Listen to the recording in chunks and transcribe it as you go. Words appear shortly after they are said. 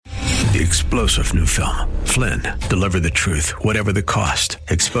The explosive new film, Flynn, deliver the truth, whatever the cost,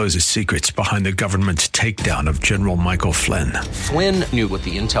 exposes secrets behind the government's takedown of General Michael Flynn. Flynn knew what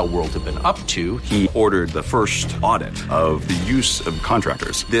the intel world had been up to. He ordered the first audit of the use of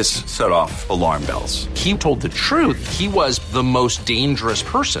contractors. This set off alarm bells. He told the truth. He was the most dangerous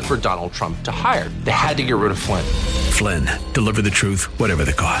person for Donald Trump to hire. They had to get rid of Flynn. Flynn, deliver the truth, whatever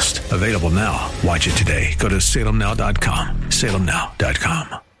the cost. Available now. Watch it today. Go to salemnow.com.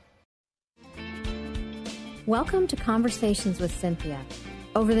 salemnow.com. Welcome to Conversations with Cynthia.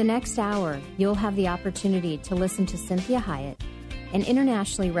 Over the next hour, you'll have the opportunity to listen to Cynthia Hiett, an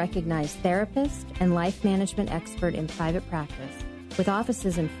internationally recognized therapist and life management expert in private practice, with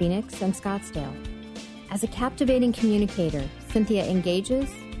offices in Phoenix and Scottsdale. As a captivating communicator, Cynthia engages,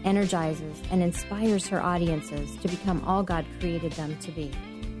 energizes, and inspires her audiences to become all God created them to be.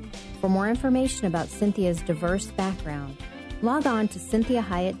 For more information about Cynthia's diverse background, log on to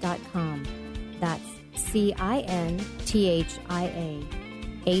CynthiaHiett.com. That's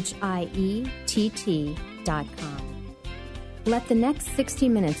CynthiaHiett.com. Let the next 60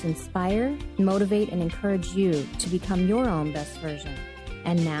 minutes inspire, motivate, and encourage you to become your own best version.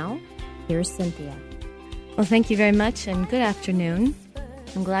 And now, here's Cynthia. Well, thank you very much, and good afternoon.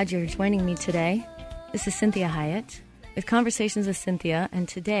 I'm glad you're joining me today. This is Cynthia Hiett with Conversations with Cynthia, and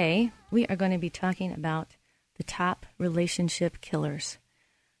today we are going to be talking about the top relationship killers.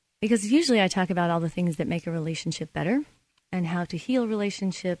 Because usually I talk about all the things that make a relationship better and how to heal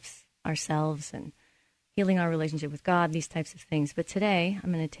relationships ourselves and healing our relationship with God, these types of things. But today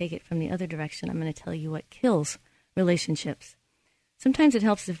I'm going to take it from the other direction. I'm going to tell you what kills relationships. Sometimes it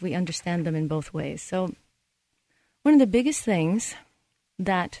helps if we understand them in both ways. So one of the biggest things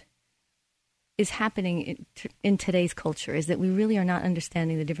that is happening in today's culture is that we really are not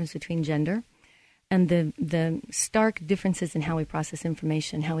understanding the difference between gender and the stark differences in how we process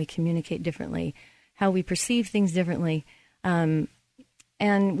information, how we communicate differently, how we perceive things differently. And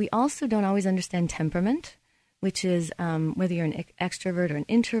we also don't always understand temperament, which is whether you're an extrovert or an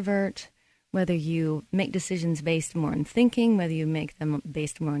introvert, whether you make decisions based more on thinking, whether you make them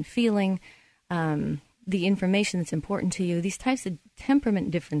based more on feeling, the information that's important to you. These types of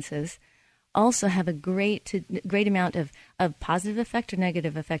temperament differences also have a great amount of positive effect or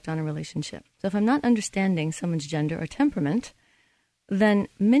negative effect on a relationship. So if I'm not understanding someone's gender or temperament, then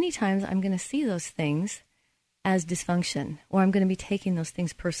many times I'm going to see those things as dysfunction, or I'm going to be taking those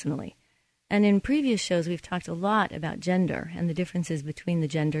things personally. And in previous shows, we've talked a lot about gender and the differences between the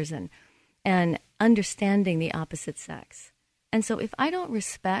genders and understanding the opposite sex. And so if I don't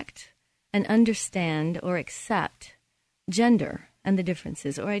respect and understand or accept gender and the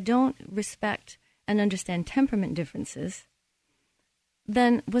differences, or I don't respect and understand temperament differences,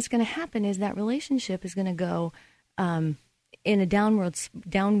 then what's going to happen is that relationship is going to go in a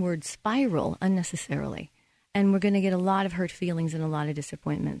downward spiral unnecessarily. And we're going to get a lot of hurt feelings and a lot of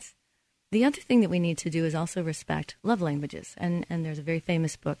disappointments. The other thing that we need to do is also respect love languages. And there's a very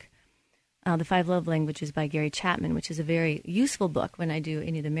famous book, The 5 Love Languages by Gary Chapman, which is a very useful book when I do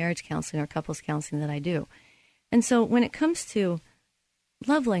any of the marriage counseling or couples counseling that I do. And so when it comes to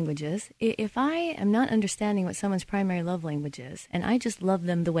love languages, if I am not understanding what someone's primary love language is, and I just love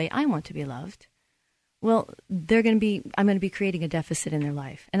them the way I want to be loved, well, I'm going to be creating a deficit in their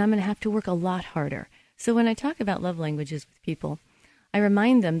life, and I'm going to have to work a lot harder. So when I talk about love languages with people, I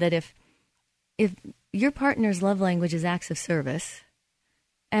remind them that if your partner's love language is acts of service,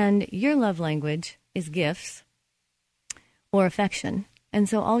 and your love language is gifts or affection, and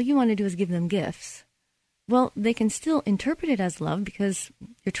so all you want to do is give them gifts, well, they can still interpret it as love because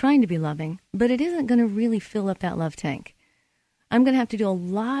you're trying to be loving, but it isn't going to really fill up that love tank. I'm going to have to do a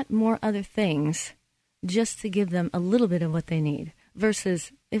lot more other things just to give them a little bit of what they need.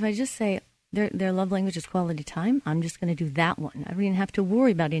 Versus if I just say their love language is quality time, I'm just going to do that one. I don't even have to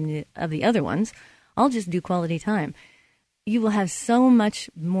worry about any of the other ones. I'll just do quality time. You will have so much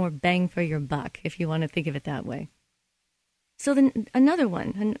more bang for your buck if you want to think of it that way. So then another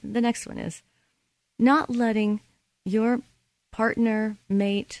one, and the next one is not letting your partner,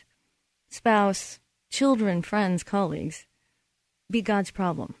 mate, spouse, children, friends, colleagues be God's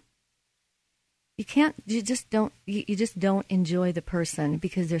problem. You just don't enjoy the person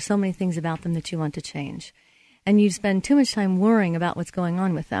because there's so many things about them that you want to change. And you spend too much time worrying about what's going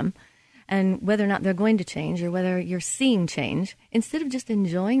on with them and whether or not they're going to change or whether you're seeing change, instead of just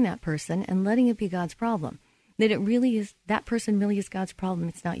enjoying that person and letting it be God's problem. That person really is God's problem.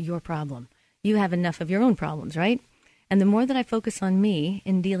 It's not your problem. You have enough of your own problems, right? And the more that I focus on me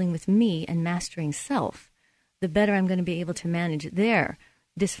in dealing with me and mastering self, the better I'm going to be able to manage their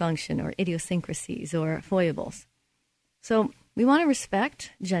dysfunction or idiosyncrasies or foibles. So we want to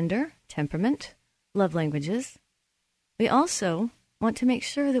respect gender, temperament, love languages. We also want to make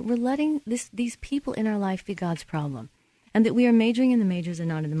sure that we're letting these people in our life be God's problem, and that we are majoring in the majors and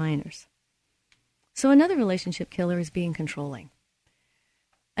not in the minors. So another relationship killer is being controlling.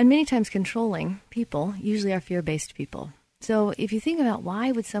 And many times controlling people usually are fear-based people. So if you think about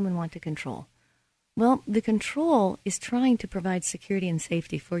why would someone want to control? Well, the control is trying to provide security and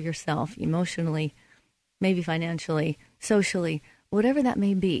safety for yourself, emotionally, maybe financially, socially, whatever that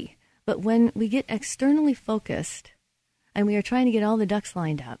may be. But when we get externally focused and we are trying to get all the ducks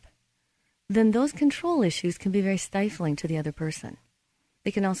lined up, then those control issues can be very stifling to the other person.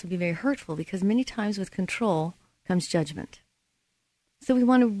 They can also be very hurtful because many times with control comes judgment. So we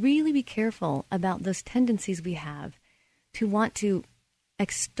want to really be careful about those tendencies we have to want to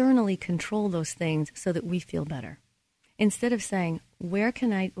externally control those things so that we feel better. Instead of saying, what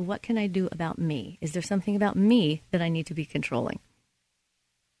can I do about me? Is there something about me that I need to be controlling?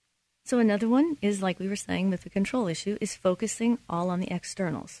 So another one is, like we were saying with the control issue, is focusing all on the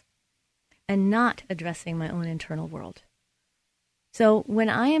externals and not addressing my own internal world. So when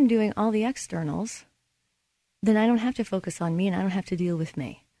I am doing all the externals, then I don't have to focus on me and I don't have to deal with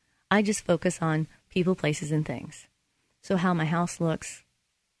me. I just focus on people, places, and things. So how my house looks,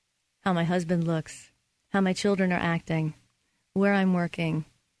 how my husband looks, how my children are acting, where I'm working,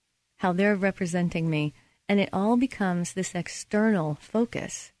 how they're representing me, and it all becomes this external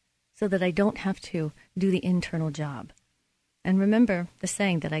focus so that I don't have to do the internal job. And remember the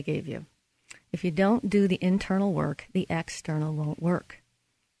saying that I gave you. If you don't do the internal work, the external won't work.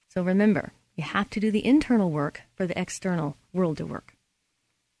 So remember, you have to do the internal work for the external world to work.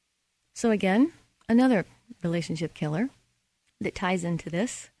 So again, another relationship killer that ties into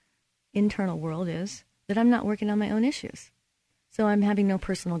this internal world is that I'm not working on my own issues. So I'm having no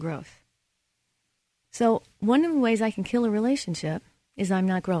personal growth. So one of the ways I can kill a relationship is I'm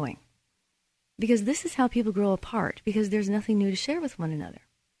not growing. Because this is how people grow apart, because there's nothing new to share with one another.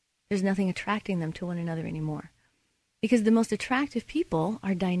 There's nothing attracting them to one another anymore. Because the most attractive people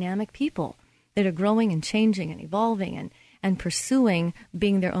are dynamic people that are growing and changing and evolving and pursuing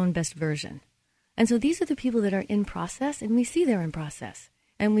being their own best version. And so these are the people that are in process, and we see they're in process.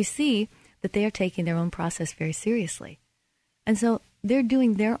 And we see that they are taking their own process very seriously. And so they're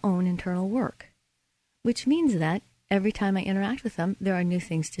doing their own internal work, which means that every time I interact with them, there are new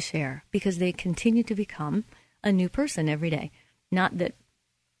things to share because they continue to become a new person every day. Not that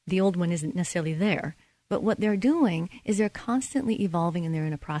the old one isn't necessarily there, but what they're doing is they're constantly evolving and they're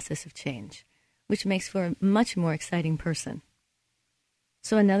in a process of change, which makes for a much more exciting person.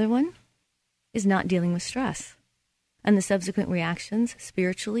 So another one is not dealing with stress and the subsequent reactions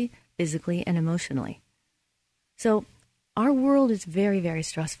spiritually, physically, and emotionally. So our world is very, very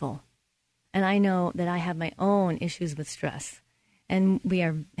stressful. And I know that I have my own issues with stress. And we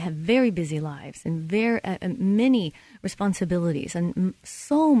have very busy lives and very many responsibilities and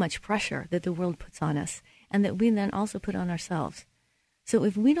so much pressure that the world puts on us and that we then also put on ourselves. So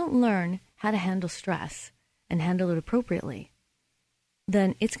if we don't learn how to handle stress and handle it appropriately,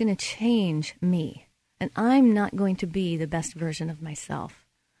 then it's going to change me. And I'm not going to be the best version of myself.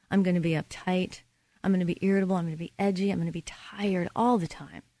 I'm going to be uptight. I'm going to be irritable. I'm going to be edgy. I'm going to be tired all the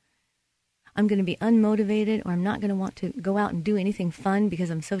time. I'm going to be unmotivated, or I'm not going to want to go out and do anything fun because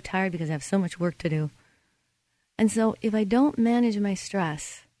I'm so tired because I have so much work to do. And so if I don't manage my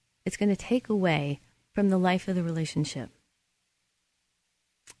stress, it's going to take away from the life of the relationship.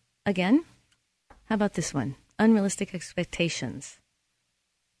 Again, how about this one? Unrealistic expectations.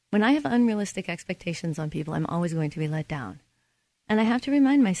 When I have unrealistic expectations on people, I'm always going to be let down. And I have to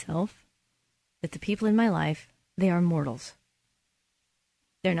remind myself that the people in my life, they are mortals.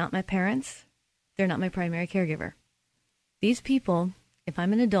 They're not my parents. They're not my primary caregiver. These people, if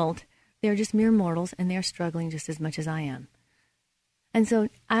I'm an adult, they're just mere mortals and they're struggling just as much as I am. And so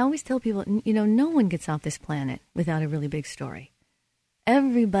I always tell people, no one gets off this planet without a really big story.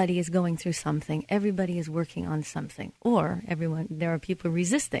 Everybody is going through something. Everybody is working on something. Or there are people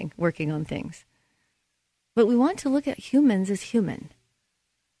resisting working on things. But we want to look at humans as human.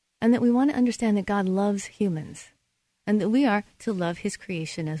 And that we want to understand that God loves humans. And that we are to love his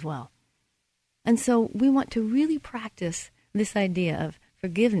creation as well. And so we want to really practice this idea of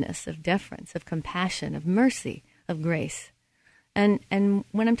forgiveness, of deference, of compassion, of mercy, of grace. And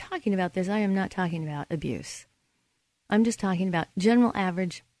when I'm talking about this, I am not talking about abuse. I'm just talking about general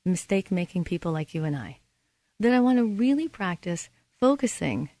average mistake-making people like you and I. That I want to really practice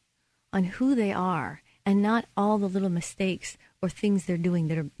focusing on who they are and not all the little mistakes or things they're doing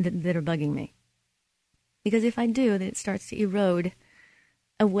that are bugging me. Because if I do, then it starts to erode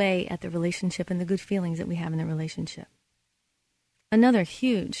away at the relationship and the good feelings that we have in the relationship. another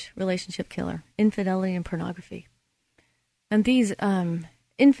huge relationship killer, infidelity and pornography. And these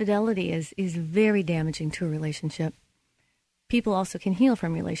infidelity is very damaging to a relationship. People also can heal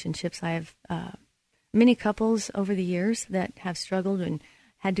from relationships. I have many couples over the years that have struggled and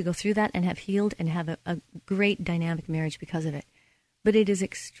had to go through that and have healed and have a great dynamic marriage because of it. But it is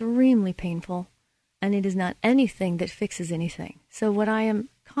extremely painful, and it is not anything that fixes anything. So what I am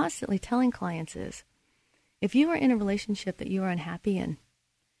constantly telling clients is, if you are in a relationship that you are unhappy in,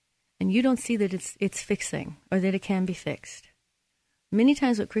 and you don't see that it's fixing or that it can be fixed, many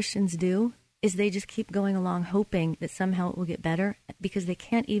times what Christians do is they just keep going along hoping that somehow it will get better because they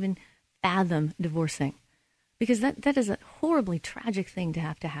can't even fathom divorcing. Because that is a horribly tragic thing to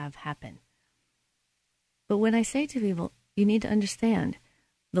have happen. But when I say to people, you need to understand,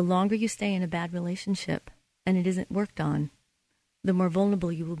 the longer you stay in a bad relationship and it isn't worked on, the more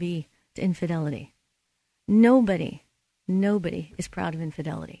vulnerable you will be to infidelity. Nobody is proud of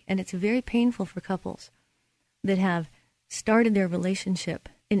infidelity. And it's very painful for couples that have started their relationship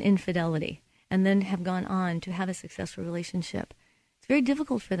in infidelity and then have gone on to have a successful relationship. It's very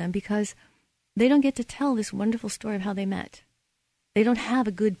difficult for them because they don't get to tell this wonderful story of how they met. They don't have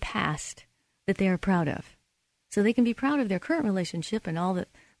a good past that they are proud of. So they can be proud of their current relationship and all that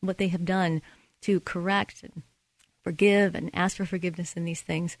what they have done to correct and forgive and ask for forgiveness in these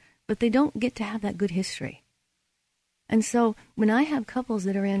things, but they don't get to have that good history. And so when I have couples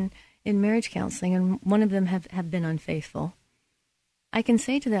that are in marriage counseling and one of them have been unfaithful, I can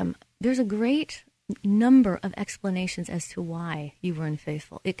say to them, there's a great number of explanations as to why you were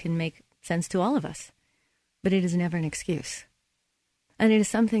unfaithful. It can make sense to all of us, but it is never an excuse. And it is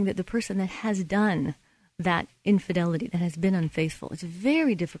something that the person that has done that infidelity, that has been unfaithful, it's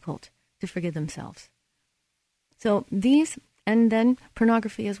very difficult to forgive themselves. So these, and then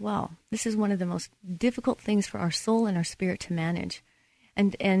pornography as well. This is one of the most difficult things for our soul and our spirit to manage,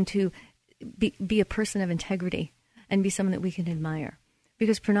 and to be a person of integrity and be someone that we can admire.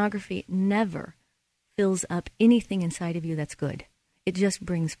 Because pornography never fills up anything inside of you that's good. It just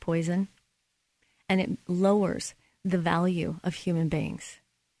brings poison, and it lowers the value of human beings.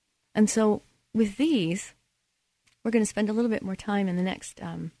 And so with these, we're going to spend a little bit more time in the next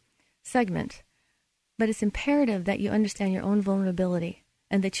segment, but it's imperative that you understand your own vulnerability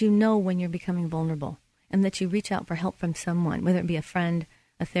and that you know when you're becoming vulnerable and that you reach out for help from someone, whether it be a friend,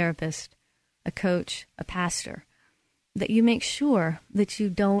 a therapist, a coach, a pastor, that you make sure that you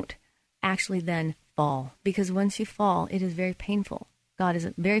don't actually then fall, because once you fall, it is very painful. God is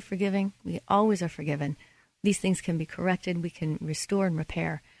very forgiving. We always are forgiven. These things can be corrected. We can restore and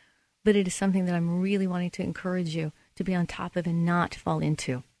repair. But it is something that I'm really wanting to encourage you to be on top of and not fall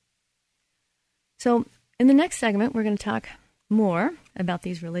into. So in the next segment, we're going to talk more about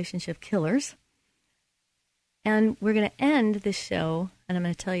these relationship killers. And we're going to end this show, and I'm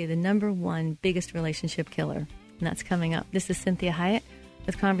going to tell you the number one biggest relationship killer. And that's coming up. This is Cynthia Hiett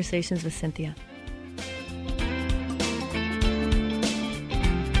with Conversations with Cynthia.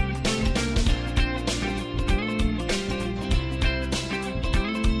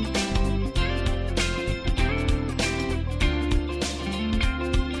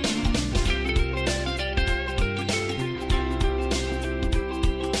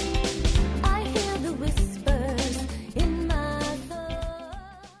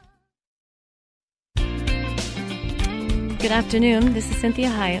 Good afternoon. This is Cynthia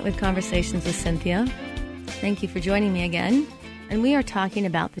Hiett with Conversations with Cynthia. Thank you for joining me again. And we are talking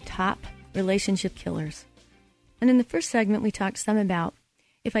about the top relationship killers. And in the first segment, we talked some about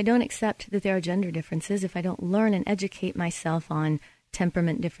if I don't accept that there are gender differences, if I don't learn and educate myself on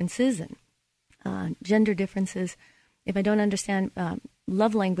temperament differences and gender differences, if I don't understand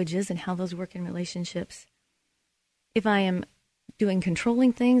love languages and how those work in relationships, if I am doing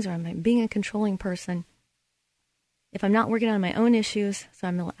controlling things or I'm being a controlling person, if I'm not working on my own issues,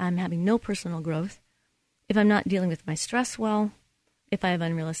 so I'm having no personal growth, if I'm not dealing with my stress well, if I have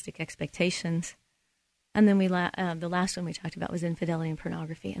unrealistic expectations, and then the last one we talked about was infidelity and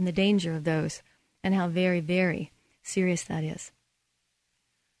pornography and the danger of those and how very, very serious that is.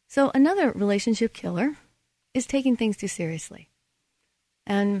 So another relationship killer is taking things too seriously.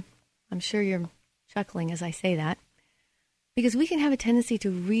 And I'm sure you're chuckling as I say that, because we can have a tendency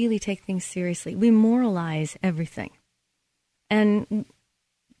to really take things seriously. We moralize everything. And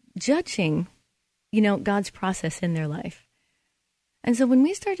judging, God's process in their life. And so when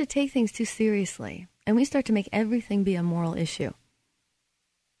we start to take things too seriously and we start to make everything be a moral issue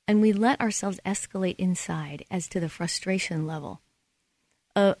and we let ourselves escalate inside as to the frustration level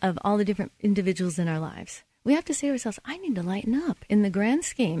of all the different individuals in our lives, we have to say to ourselves, I need to lighten up in the grand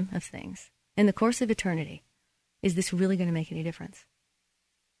scheme of things, in the course of eternity. Is this really going to make any difference?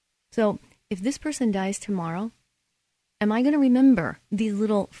 So if this person dies tomorrow, am I going to remember these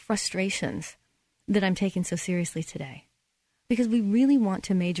little frustrations that I'm taking so seriously today? Because we really want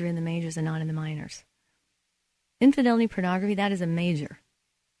to major in the majors and not in the minors. Infidelity, pornography, that is a major.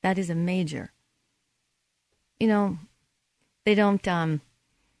 That is a major. You know, they don't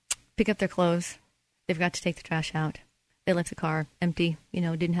pick up their clothes. They forgot to take the trash out. They left the car empty,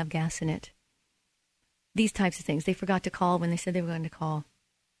 didn't have gas in it. These types of things. They forgot to call when they said they were going to call.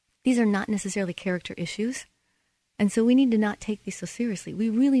 These are not necessarily character issues. And so we need to not take these so seriously. We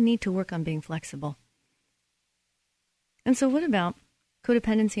really need to work on being flexible. And so what about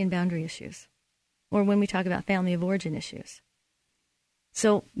codependency and boundary issues? Or when we talk about family of origin issues?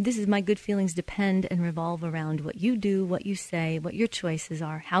 So this is my good feelings depend and revolve around what you do, what you say, what your choices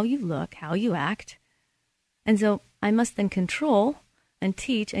are, how you look, how you act. And so I must then control and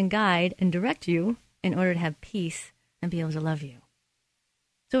teach and guide and direct you in order to have peace and be able to love you.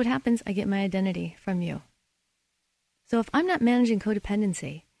 So what happens? I get my identity from you. So if I'm not managing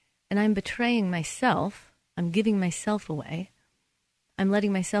codependency and I'm betraying myself, I'm giving myself away, I'm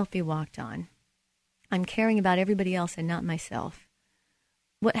letting myself be walked on, I'm caring about everybody else and not myself.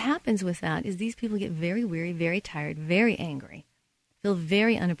 What happens with that is these people get very weary, very tired, very angry, feel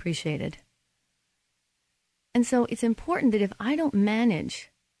very unappreciated. And so it's important that if I don't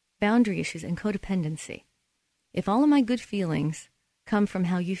manage boundary issues and codependency, if all of my good feelings come from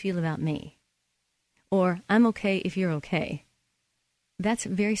how you feel about me, or I'm okay if you're okay, that's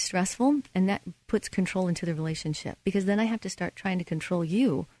very stressful, and that puts control into the relationship, because then I have to start trying to control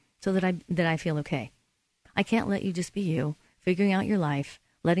you so that I feel okay. I can't let you just be you, figuring out your life,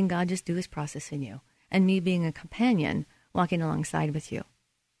 letting God just do his process in you, and me being a companion walking alongside with you.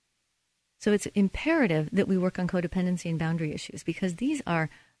 So it's imperative that we work on codependency and boundary issues, because these are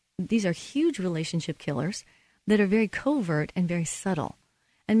huge relationship killers that are very covert and very subtle.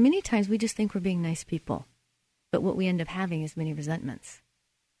 And many times we just think we're being nice people, but what we end up having is many resentments.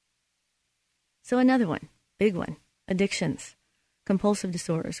 So another one, big one, addictions, compulsive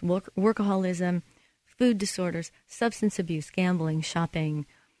disorders, workaholism, food disorders, substance abuse, gambling, shopping,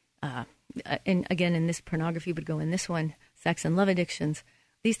 and again, in this, pornography would go in this one, sex and love addictions.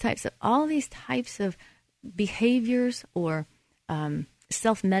 All these types of behaviors or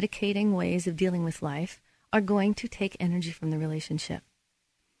self-medicating ways of dealing with life are going to take energy from the relationship.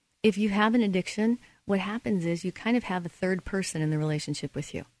 If you have an addiction, what happens is you kind of have a third person in the relationship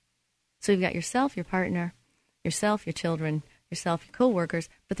with you. So you've got yourself, your partner, yourself, your children, yourself, your coworkers,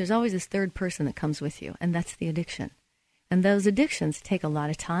 but there's always this third person that comes with you, and that's the addiction. And those addictions take a lot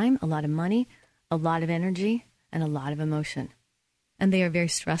of time, a lot of money, a lot of energy, and a lot of emotion. And they are very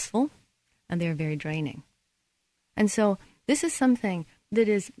stressful, and they are very draining. And so this is something that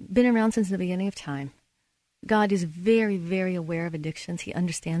has been around since the beginning of time. God is very, very aware of addictions. He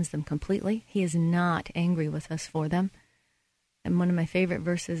understands them completely. He is not angry with us for them. And one of my favorite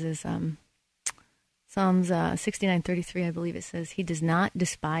verses is Psalms 69:33, I believe it says, he does not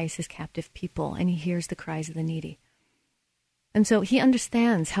despise his captive people, and he hears the cries of the needy. And so he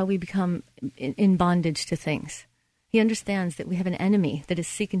understands how we become in bondage to things. He understands that we have an enemy that is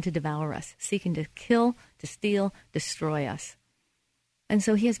seeking to devour us, seeking to kill, to steal, destroy us. And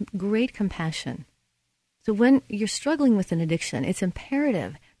so he has great compassion. So when you're struggling with an addiction, it's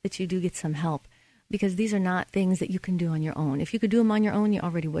imperative that you do get some help, because these are not things that you can do on your own. If you could do them on your own, you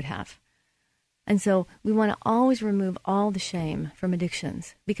already would have. And so we want to always remove all the shame from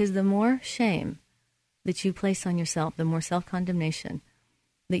addictions, because the more shame that you place on yourself, the more self-condemnation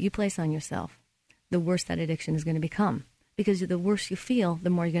that you place on yourself, the worse that addiction is going to become. Because the worse you feel,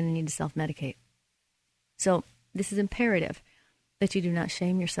 the more you're going to need to self-medicate. So this is imperative, that you do not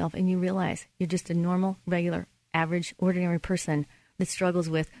shame yourself and you realize you're just a normal, regular, average, ordinary person that struggles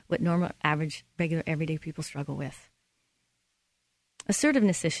with what normal, average, regular, everyday people struggle with.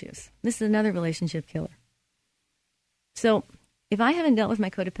 Assertiveness issues. This is another relationship killer. So if I haven't dealt with my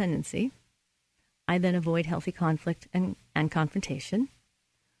codependency, I then avoid healthy conflict and confrontation.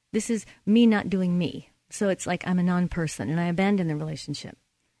 This is me not doing me. So it's like I'm a non-person and I abandon the relationship,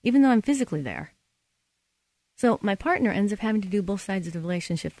 even though I'm physically there. So my partner ends up having to do both sides of the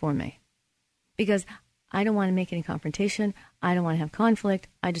relationship for me, because I don't want to make any confrontation. I don't want to have conflict.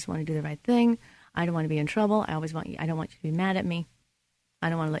 I just want to do the right thing. I don't want to be in trouble. I don't want you to be mad at me. I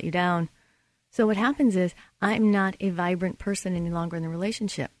don't want to let you down. So what happens is I'm not a vibrant person any longer in the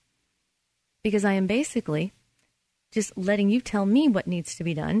relationship, because I am basically just letting you tell me what needs to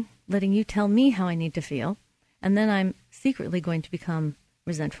be done, letting you tell me how I need to feel, and then I'm secretly going to become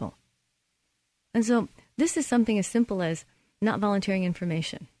resentful. And so this is something as simple as not volunteering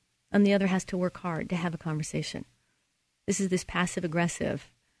information, and the other has to work hard to have a conversation. This is this passive-aggressive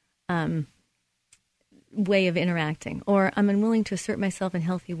way of interacting. Or I'm unwilling to assert myself in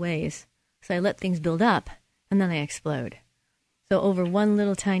healthy ways, so I let things build up, and then I explode. So over one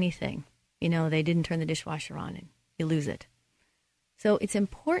little tiny thing, they didn't turn the dishwasher on, and you lose it. So it's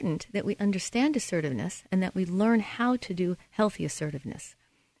important that we understand assertiveness and that we learn how to do healthy assertiveness.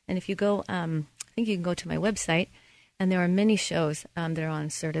 And if you go, I think you can go to my website, and there are many shows that are on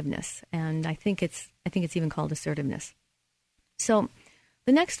assertiveness, and I think it's even called assertiveness. So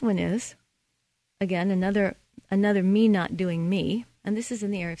the next one is, again, another me not doing me, and this is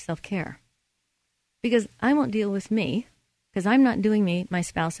in the area of self-care. Because I won't deal with me, because I'm not doing me, my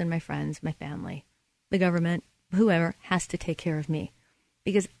spouse and my friends, my family, the government, whoever has to take care of me,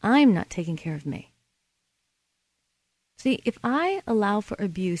 because I'm not taking care of me. See, if I allow for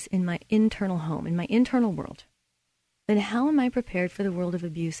abuse in my internal home, in my internal world, then how am I prepared for the world of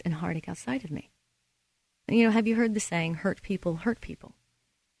abuse and heartache outside of me? And, have you heard the saying, hurt people hurt people?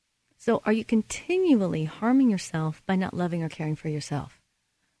 So are you continually harming yourself by not loving or caring for yourself?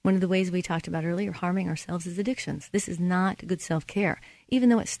 One of the ways we talked about earlier, harming ourselves, is addictions. This is not good self-care, even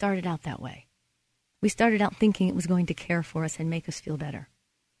though it started out that way. We started out thinking it was going to care for us and make us feel better.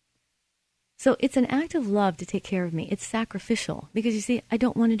 So it's an act of love to take care of me. It's sacrificial because, you see, I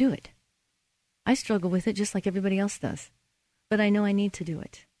don't want to do it. I struggle with it just like everybody else does. But I know I need to do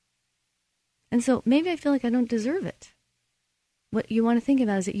it. And so maybe I feel like I don't deserve it. What you want to think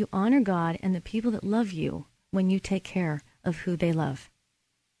about is that you honor God and the people that love you when you take care of who they love.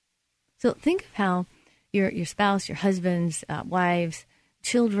 So think of how your spouse, your husbands, wives,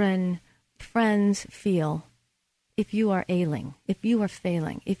 children, friends feel if you are ailing, if you are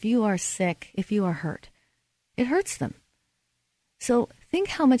failing, if you are sick, if you are hurt. It hurts them. So think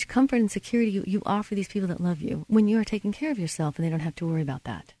how much comfort and security you offer these people that love you when you are taking care of yourself and they don't have to worry about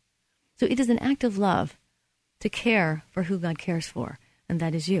that. So it is an act of love to care for who God cares for, and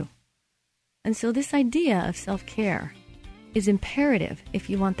that is you. And so this idea of self-care is imperative if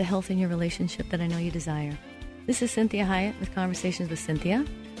you want the health in your relationship that I know you desire. This is Cynthia Hiett with Conversations with Cynthia.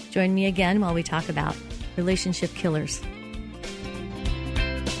 Join me again while we talk about relationship killers.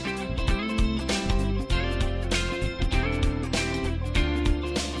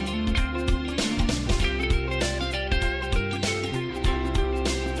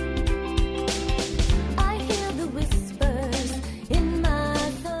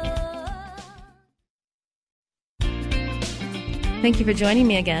 Thank you for joining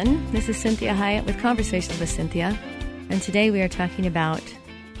me again. This is Cynthia Hiett with Conversations with Cynthia. And today we are talking about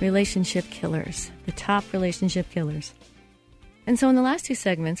relationship killers, the top relationship killers. And so in the last two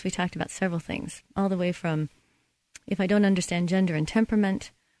segments, we talked about several things, all the way from if I don't understand gender and temperament,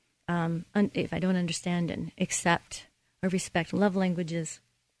 if I don't understand and accept or respect love languages,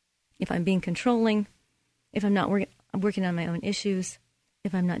 if I'm being controlling, if I'm not working on my own issues,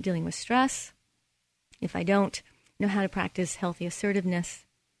 if I'm not dealing with stress, if I don't know how to practice healthy assertiveness,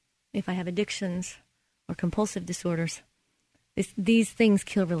 if I have addictions or compulsive disorders. These things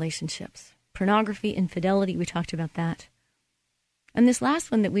kill relationships. Pornography, infidelity, we talked about that. And this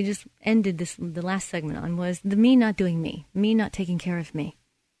last one that we just ended the last segment on was the me not doing me not taking care of me.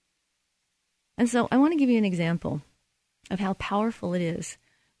 And so I want to give you an example of how powerful it is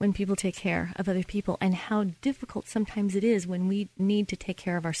when people take care of other people and how difficult sometimes it is when we need to take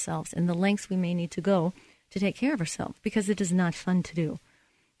care of ourselves and the lengths we may need to go to take care of ourselves, because it is not fun to do.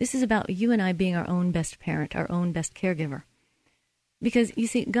 This is about you and I being our own best parent, our own best caregiver. Because, you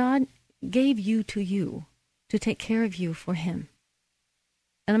see, God gave you to take care of you for Him.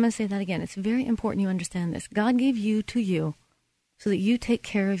 And I'm going to say that again. It's very important you understand this. God gave you to you so that you take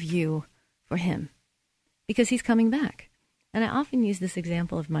care of you for Him, because He's coming back. And I often use this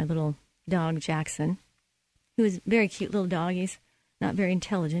example of my little dog, Jackson, who is a very cute little dog. He's not very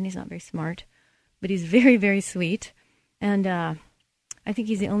intelligent. He's not very smart. But he's very, very sweet. And I think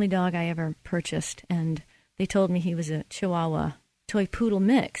he's the only dog I ever purchased. And they told me he was a Chihuahua toy poodle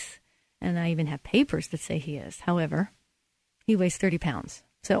mix. And I even have papers that say he is. However, he weighs 30 pounds.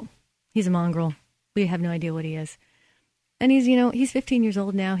 So he's a mongrel. We have no idea what he is. And he's 15 years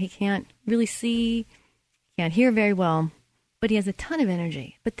old now. He can't really see, can't hear very well. But he has a ton of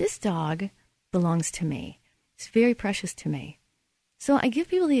energy. But this dog belongs to me. It's very precious to me. So I give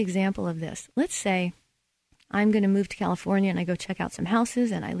people the example of this. Let's say I'm going to move to California and I go check out some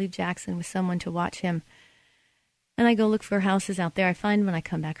houses and I leave Jackson with someone to watch him. And I go look for houses out there. I find when I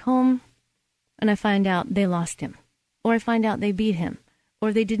come back home and I find out they lost him. Or I find out they beat him.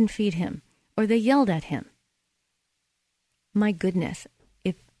 Or they didn't feed him. Or they yelled at him. My goodness.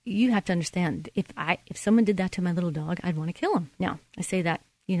 If you have to understand, if someone did that to my little dog, I'd want to kill him. Now, I say that,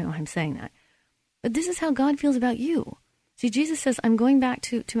 I'm saying that. But this is how God feels about you. See, Jesus says, I'm going back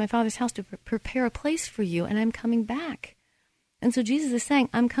to my Father's house to prepare a place for you, and I'm coming back. And so Jesus is saying,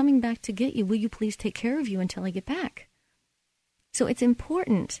 I'm coming back to get you. Will you please take care of you until I get back? So it's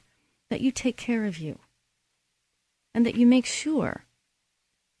important that you take care of you and that you make sure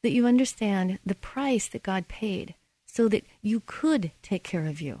that you understand the price that God paid so that you could take care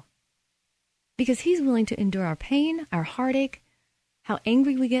of you. Because he's willing to endure our pain, our heartache, how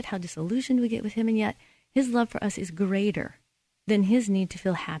angry we get, how disillusioned we get with him, and yet his love for us is greater than his need to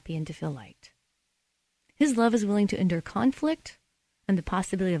feel happy and to feel light. His love is willing to endure conflict and the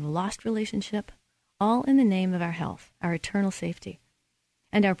possibility of a lost relationship, all in the name of our health, our eternal safety,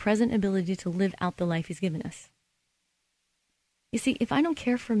 and our present ability to live out the life he's given us. You see, if I don't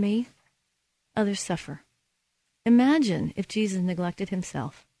care for me, others suffer. Imagine if Jesus neglected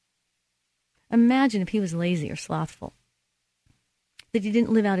himself. Imagine if he was lazy or slothful, that he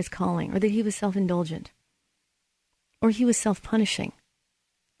didn't live out his calling, or that he was self-indulgent, or he was self-punishing.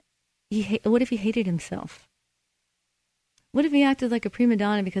 What if he hated himself? What if he acted like a prima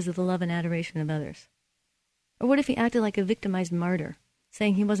donna because of the love and adoration of others? Or what if he acted like a victimized martyr,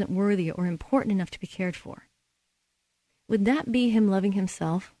 saying he wasn't worthy or important enough to be cared for? Would that be him loving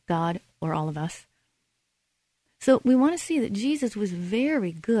himself, God, or all of us? So we want to see that Jesus was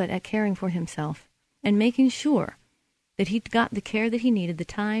very good at caring for himself and making sure that he got the care that he needed, the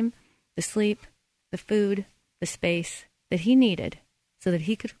time, the sleep, the food, the space that he needed so that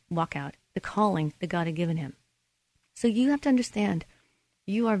he could walk out the calling that God had given him. So you have to understand,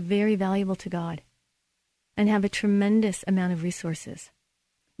 you are very valuable to God and have a tremendous amount of resources.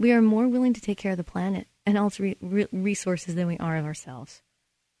 We are more willing to take care of the planet and all its resources than we are of ourselves.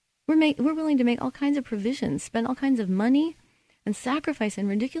 We're willing to make all kinds of provisions, spend all kinds of money, and sacrifice in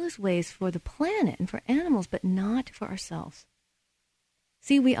ridiculous ways for the planet and for animals, but not for ourselves.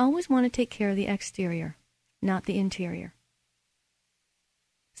 See, we always want to take care of the exterior, not the interior.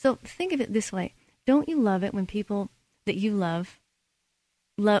 So think of it this way. Don't you love it when people that you love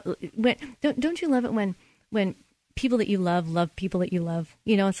don't you love it when people that you love people that you love?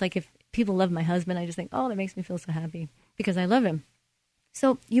 You know, it's like if people love my husband, I just think, oh, that makes me feel so happy because I love him.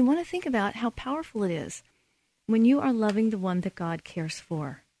 So you want to think about how powerful it is when you are loving the one that God cares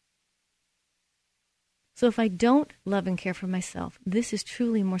for. So if I don't love and care for myself, this is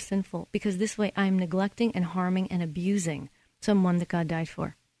truly more sinful because this way I'm neglecting and harming and abusing someone that God died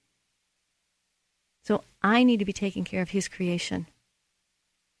for. So I need to be taking care of his creation.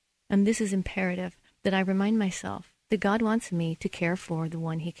 And this is imperative that I remind myself that God wants me to care for the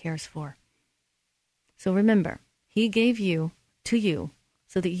one he cares for. So remember, he gave you to you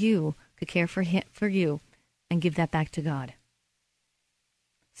so that you could care for him, for you, and give that back to God.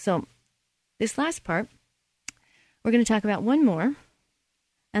 So this last part, we're going to talk about one more,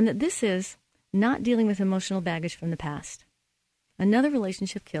 and that this is not dealing with emotional baggage from the past. Another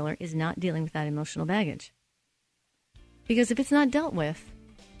relationship killer is not dealing with that emotional baggage. Because if it's not dealt with,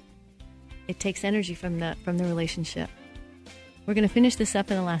 it takes energy from the relationship. We're going to finish this up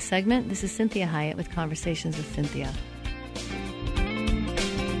in the last segment. This is Cinthia Hiett with Conversations with Cinthia.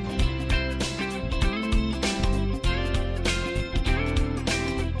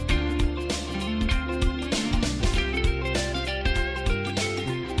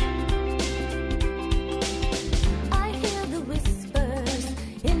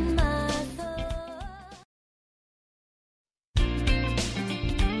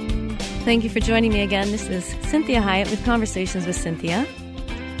 Thank you for joining me again. This is Cinthia Hiett with Conversations with Cinthia.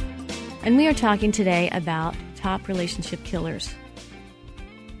 And we are talking today about top relationship killers.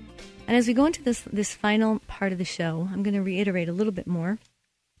 And as we go into this final part of the show, I'm going to reiterate a little bit more,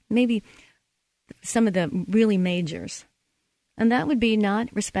 maybe some of the really majors. And that would be not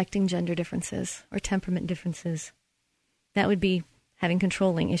respecting gender differences or temperament differences. That would be having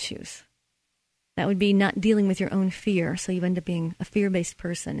controlling issues. That would be not dealing with your own fear, so you end up being a fear-based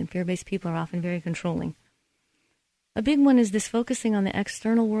person, and fear-based people are often very controlling. A big one is this focusing on the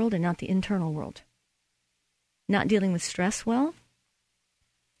external world and not the internal world. Not dealing with stress well,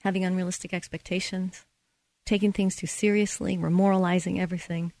 having unrealistic expectations, taking things too seriously, we're moralizing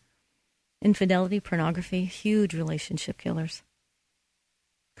everything. Infidelity, pornography, huge relationship killers.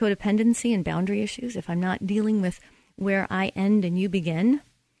 Codependency and boundary issues, if I'm not dealing with where I end and you begin,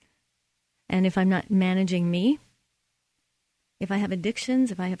 and if I'm not managing me, if I have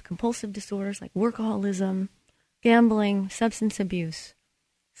addictions, if I have compulsive disorders like workaholism, gambling, substance abuse,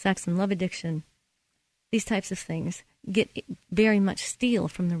 sex and love addiction, these types of things get very much steal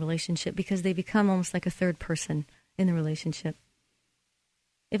from the relationship because they become almost like a third person in the relationship.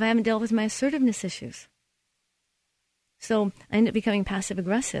 If I haven't dealt with my assertiveness issues, so I end up becoming passive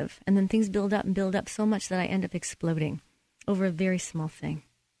aggressive, and then things build up so much that I end up exploding. over a very small thing.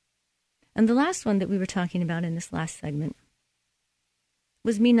 And the last one that we were talking about in this last segment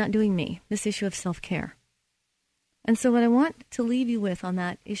was me not doing me, this issue of self-care. And so what I want to leave you with on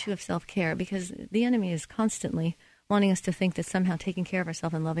that issue of self-care, because the enemy is constantly wanting us to think that somehow taking care of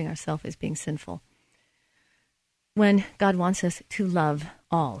ourselves and loving ourselves is being sinful, when God wants us to love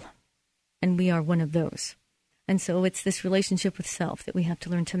all, and we are one of those. And so it's this relationship with self that we have to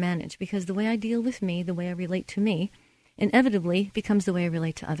learn to manage, because the way I deal with me, the way I relate to me, inevitably becomes the way I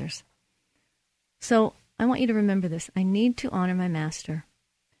relate to others. So I want you to remember this. I need to honor my master,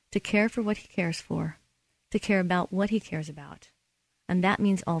 to care for what he cares for, to care about what he cares about. And that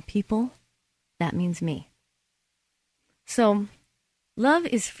means all people. That means me. So love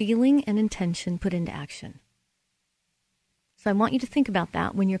is feeling and intention put into action. So I want you to think about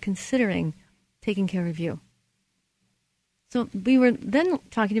that when you're considering taking care of you. So we were then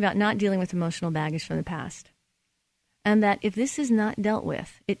talking about not dealing with emotional baggage from the past. And that if this is not dealt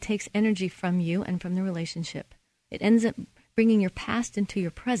with, it takes energy from you and from the relationship. It ends up bringing your past into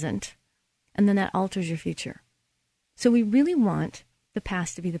your present, and then that alters your future. So we really want the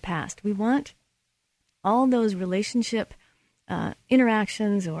past to be the past. We want all those relationship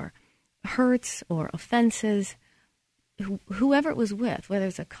interactions or hurts or offenses, whoever it was with, whether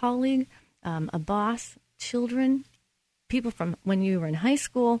it's a colleague, a boss, children, people from when you were in high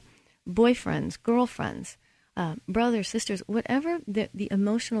school, boyfriends, girlfriends, brothers, sisters, whatever the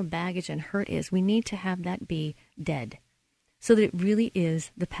emotional baggage and hurt is, we need to have that be dead so that it really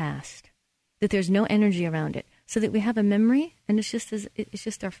is the past, that there's no energy around it, so that we have a memory and it's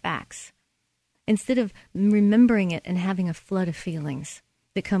just our facts. Instead of remembering it and having a flood of feelings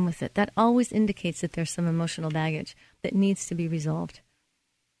that come with it, that always indicates that there's some emotional baggage that needs to be resolved.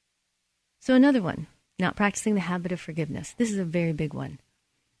 So another one, not practicing the habit of forgiveness. This is a very big one.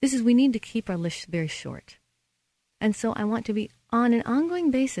 This is we need to keep our list very short. And so I want to be on an ongoing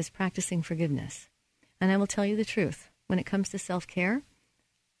basis practicing forgiveness. And I will tell you the truth. When it comes to self-care,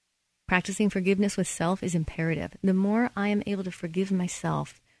 practicing forgiveness with self is imperative. The more I am able to forgive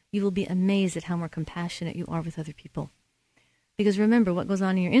myself, you will be amazed at how more compassionate you are with other people. Because remember, what goes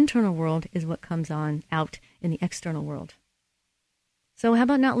on in your internal world is what comes on out in the external world. So how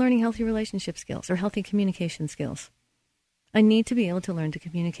about not learning healthy relationship skills or healthy communication skills? I need to be able to learn to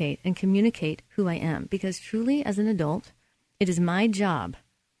communicate and communicate who I am, because truly, as an adult, it is my job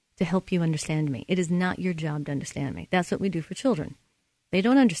to help you understand me. It is not your job to understand me. That's what we do for children. They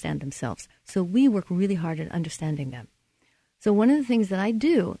don't understand themselves, so we work really hard at understanding them. So one of the things that I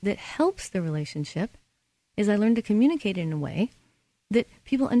do that helps the relationship is I learn to communicate in a way that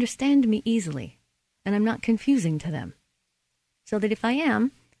people understand me easily, and I'm not confusing to them. So that if I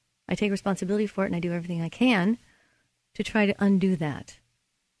am, I take responsibility for it and I do everything I can to try to undo that.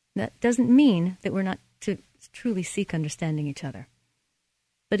 That doesn't mean that we're not to truly seek understanding each other.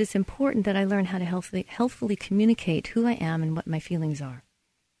 But it's important that I learn how to healthfully communicate who I am and what my feelings are.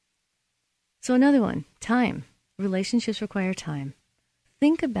 So another one, time. Relationships require time.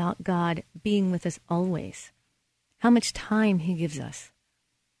 Think about God being with us always, how much time he gives us.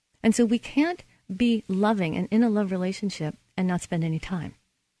 And so we can't be loving and in a love relationship and not spend any time,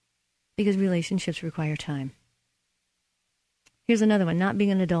 because relationships require time. Here's another one, not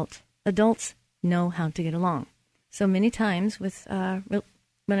being an adult. Adults know how to get along. So many times with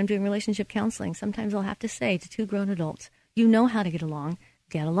when I'm doing relationship counseling, sometimes I'll have to say to two grown adults, you know how to get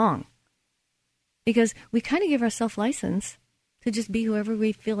along. Because we kind of give ourselves license to just be whoever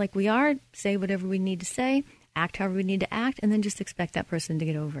we feel like we are, say whatever we need to say, act however we need to act, and then just expect that person to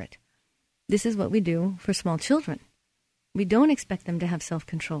get over it. This is what we do for small children. We don't expect them to have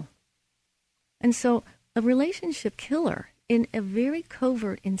self-control. And so a relationship killer in a very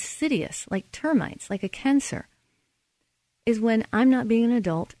covert, insidious, like termites, like a cancer, is when I'm not being an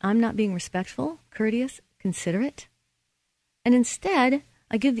adult, I'm not being respectful, courteous, considerate, and instead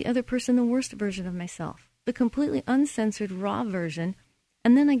I give the other person the worst version of myself, the completely uncensored, raw version,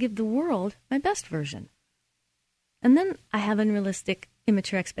 and then I give the world my best version. And then I have unrealistic,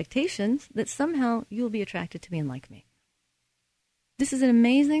 immature expectations that somehow you'll be attracted to me and like me. This is an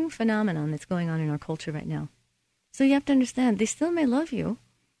amazing phenomenon that's going on in our culture right now. So you have to understand, they still may love you,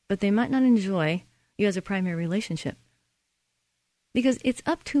 but they might not enjoy you as a primary relationship. Because it's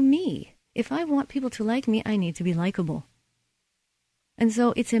up to me. If I want people to like me, I need to be likable. And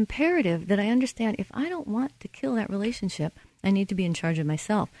so it's imperative that I understand if I don't want to kill that relationship, I need to be in charge of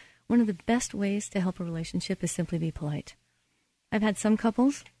myself. One of the best ways to help a relationship is simply be polite. I've had some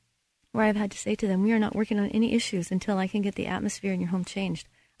couples where I've had to say to them, we are not working on any issues until I can get the atmosphere in your home changed.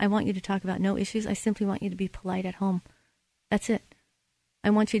 I want you to talk about no issues. I simply want you to be polite at home. That's it. I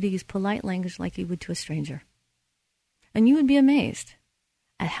want you to use polite language like you would to a stranger. And you would be amazed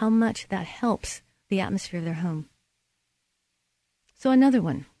at how much that helps the atmosphere of their home. So another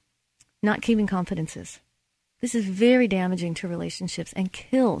one, not keeping confidences. This is very damaging to relationships and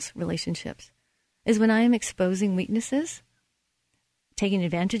kills relationships, is when I am exposing weaknesses, taking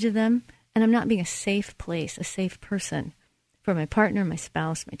advantage of them, and I'm not being a safe place, a safe person for my partner, my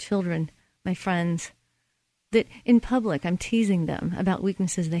spouse, my children, my friends, that in public I'm teasing them about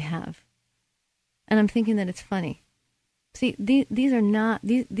weaknesses they have. And I'm thinking that it's funny. See, these are not,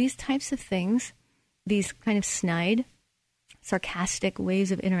 these types of things, these kind of snide, sarcastic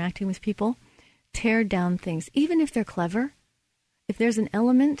ways of interacting with people, tear down things. Even if they're clever, if there's an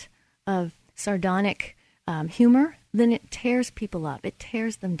element of sardonic humor, then it tears people up. It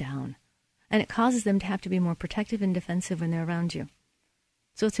tears them down. And it causes them to have to be more protective and defensive when they're around you.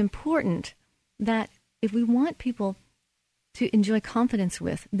 So it's important that if we want people to enjoy confidence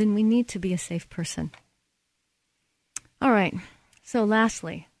with, then we need to be a safe person. All right. So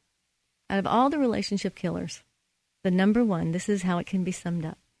lastly, out of all the relationship killers, the number one, this is how it can be summed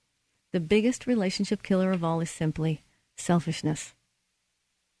up. The biggest relationship killer of all is simply selfishness.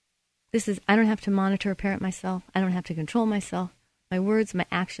 This is, I don't have to monitor or parent myself. I don't have to control myself. My words, my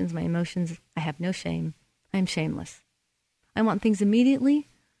actions, my emotions, I have no shame. I am shameless. I want things immediately,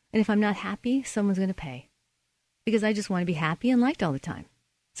 and if I'm not happy, someone's going to pay. Because I just want to be happy and liked all the time.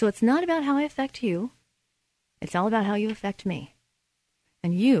 So it's not about how I affect you. It's all about how you affect me.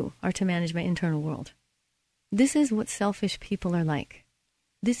 And you are to manage my internal world. This is what selfish people are like.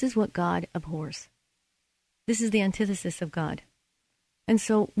 This is what God abhors. This is the antithesis of God. And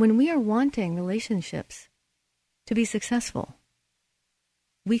so when we are wanting relationships to be successful,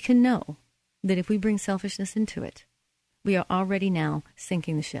 we can know that if we bring selfishness into it, we are already now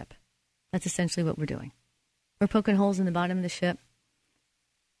sinking the ship. That's essentially what we're doing. We're poking holes in the bottom of the ship.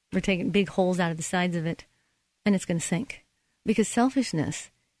 We're taking big holes out of the sides of it, and it's going to sink. Because selfishness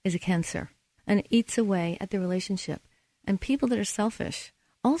is a cancer, and it eats away at the relationship. And people that are selfish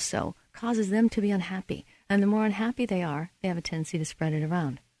also causes them to be unhappy. And the more unhappy they are, they have a tendency to spread it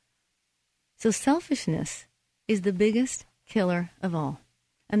around. So selfishness is the biggest killer of all.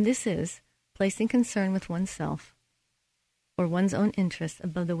 And this is placing concern with oneself or one's own interests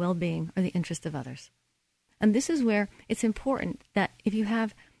above the well-being or the interest of others. And this is where it's important that if you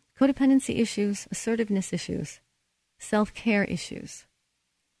have codependency issues, assertiveness issues, self-care issues,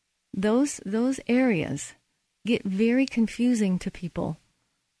 those areas get very confusing to people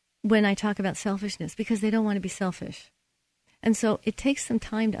when I talk about selfishness because they don't want to be selfish. And so it takes some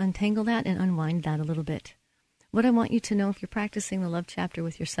time to untangle that and unwind that a little bit. What I want you to know, if you're practicing the love chapter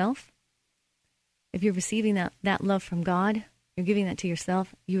with yourself, if you're receiving that love from God, you're giving that to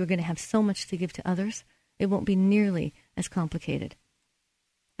yourself, you are going to have so much to give to others. It won't be nearly as complicated.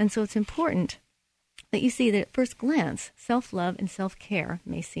 And so it's important that you see that at first glance, self-love and self-care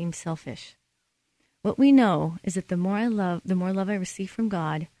may seem selfish. What we know is that the more love I receive from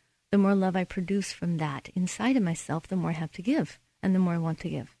God, the more love I produce from that inside of myself, the more I have to give and the more I want to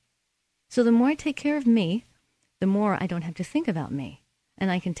give. So the more I take care of me, the more I don't have to think about me, and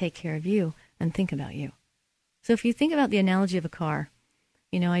I can take care of you and think about you. So if you think about the analogy of a car,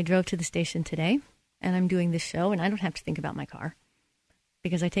 I drove to the station today, and I'm doing this show, and I don't have to think about my car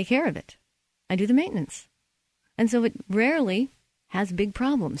because I take care of it. I do the maintenance. And so it rarely has big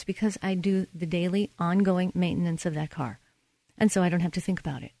problems because I do the daily ongoing maintenance of that car. And so I don't have to think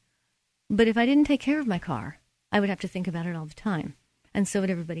about it. But if I didn't take care of my car, I would have to think about it all the time. And so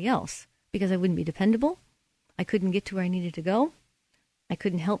would everybody else, because I wouldn't be dependable. I couldn't get to where I needed to go. I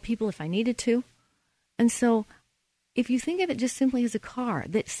couldn't help people if I needed to. And so if you think of it just simply as a car,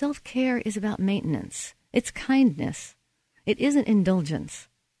 that self-care is about maintenance. It's kindness. It isn't indulgence.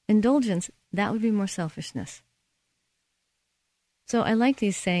 Indulgence, that would be more selfishness. So I like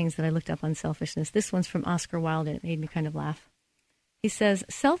these sayings that I looked up on selfishness. This one's from Oscar Wilde, and it made me kind of laugh. He says,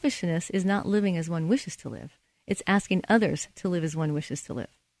 selfishness is not living as one wishes to live. It's asking others to live as one wishes to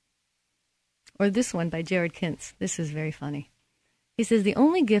live. Or this one by Jared Kintz. This is very funny. He says, the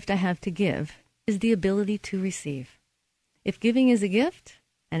only gift I have to give is the ability to receive. If giving is a gift,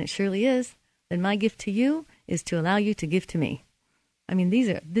 and it surely is, then my gift to you is to allow you to give to me. I mean,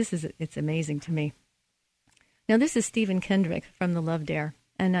 it's amazing to me. Now, this is Stephen Kendrick from The Love Dare,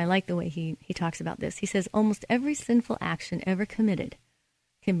 and I like the way he talks about this. He says, almost every sinful action ever committed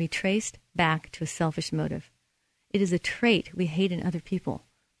can be traced back to a selfish motive. It is a trait we hate in other people,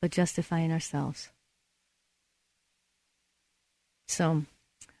 but justify in ourselves. So,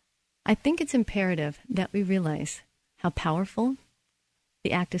 I think it's imperative that we realize how powerful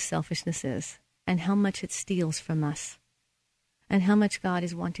the act of selfishness is, and how much it steals from us, and how much God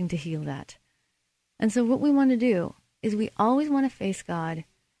is wanting to heal that. And so what we want to do is we always want to face God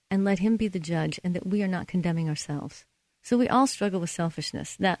and let him be the judge, and that we are not condemning ourselves. So we all struggle with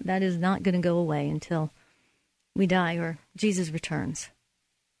selfishness. That is not going to go away until we die or Jesus returns.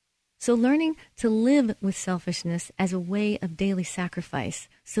 So learning to live with selfishness as a way of daily sacrifice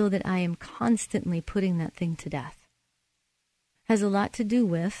so that I am constantly putting that thing to death has a lot to do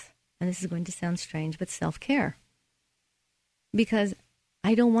with, and this is going to sound strange, but self-care. Because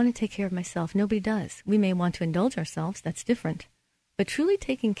I don't want to take care of myself. Nobody does. We may want to indulge ourselves. That's different. But truly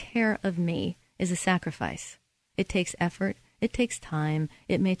taking care of me is a sacrifice. It takes effort. It takes time.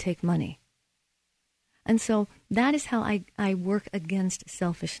 It may take money. And so that is how I work against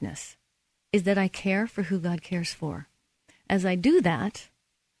selfishness, is that I care for who God cares for. As I do that,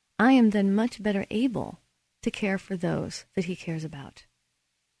 I am then much better able to care for those that he cares about.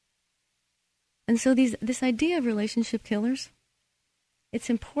 And so this idea of relationship killers,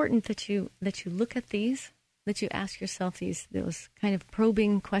 it's important that you look at these, that you ask yourself those kind of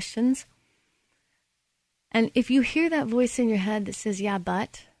probing questions. And if you hear that voice in your head that says, yeah,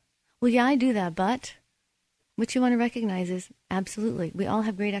 but, well, yeah, I do that, but, what you want to recognize is, absolutely, we all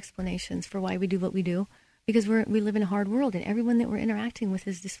have great explanations for why we do what we do, because we live in a hard world, and everyone that we're interacting with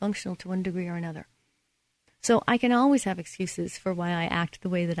is dysfunctional to one degree or another. So I can always have excuses for why I act the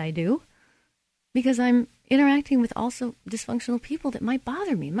way that I do, because I'm interacting with also dysfunctional people that might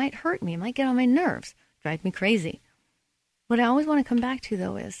bother me, might hurt me, might get on my nerves, drive me crazy. What I always want to come back to,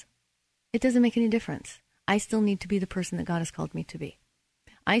 though, is it doesn't make any difference. I still need to be the person that God has called me to be.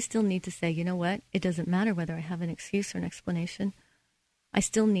 I still need to say, you know what? It doesn't matter whether I have an excuse or an explanation. I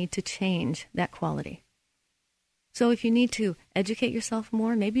still need to change that quality. So if you need to educate yourself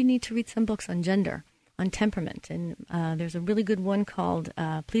more, maybe you need to read some books on gender, on temperament. And there's a really good one called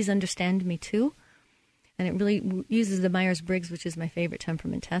Please Understand Me Too. And it really uses the Myers-Briggs, which is my favorite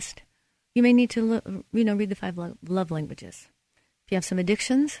temperament test. You may need to read the 5 love languages. If you have some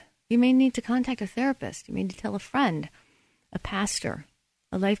addictions, you may need to contact a therapist. You may need to tell a friend, a pastor,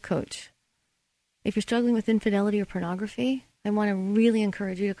 a life coach. If you're struggling with infidelity or pornography, I want to really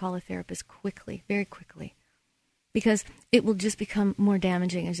encourage you to call a therapist quickly, very quickly, because it will just become more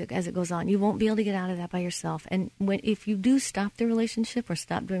damaging as it goes on. You won't be able to get out of that by yourself. And if you do stop the relationship or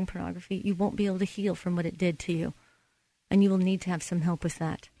stop doing pornography, you won't be able to heal from what it did to you. And you will need to have some help with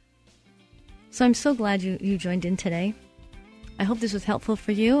that. So I'm so glad you joined in today. I hope this was helpful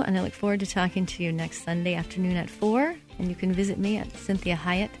for you, and I look forward to talking to you next Sunday afternoon at 4. And you can visit me at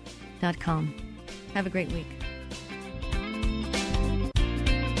CynthiaHyatt.com. Have a great week.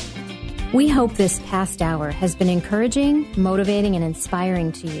 We hope this past hour has been encouraging, motivating, and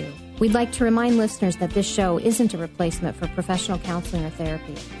inspiring to you. We'd like to remind listeners that this show isn't a replacement for professional counseling or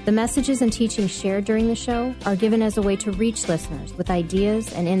therapy. The messages and teachings shared during the show are given as a way to reach listeners with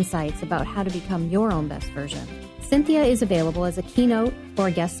ideas and insights about how to become your own best version. Cynthia is available as a keynote or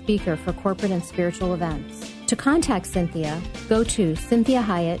a guest speaker for corporate and spiritual events. To contact Cynthia, go to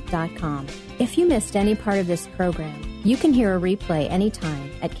CynthiaHyatt.com. If you missed any part of this program, you can hear a replay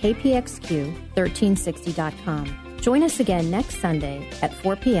anytime at kpxq1360.com. Join us again next Sunday at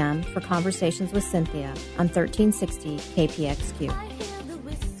 4 p.m. for Conversations with Cynthia on 1360 KPXQ.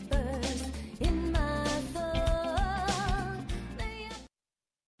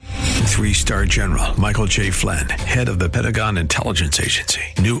 3-star General Michael J. Flynn, head of the Pentagon Intelligence Agency,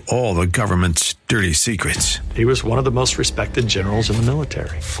 knew all the government's dirty secrets. He was one of the most respected generals in the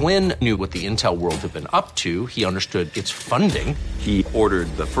military. Flynn knew what the intel world had been up to. He understood its funding. He ordered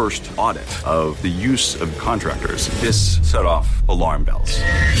the first audit of the use of contractors. This set off alarm bells.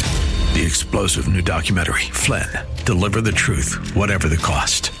 The explosive new documentary, Flynn, Deliver the Truth, Whatever the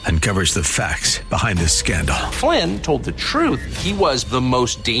Cost, uncovers the facts behind this scandal. Flynn told the truth. He was the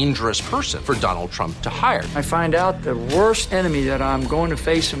most dangerous person for Donald Trump to hire. I find out the worst enemy that I'm going to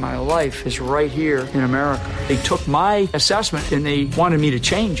face in my life is right here in America. They took my assessment and they wanted me to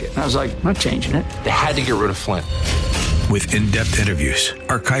change it. And I was like, I'm not changing it. They had to get rid of Flynn. With in-depth interviews,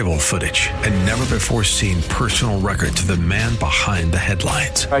 archival footage, and never-before-seen personal records of the man behind the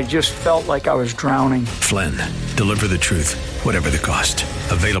headlines. I just felt like I was drowning. Flynn, Deliver the Truth, Whatever the Cost.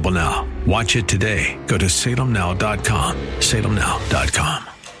 Available now. Watch it today. Go to salemnow.com. salemnow.com.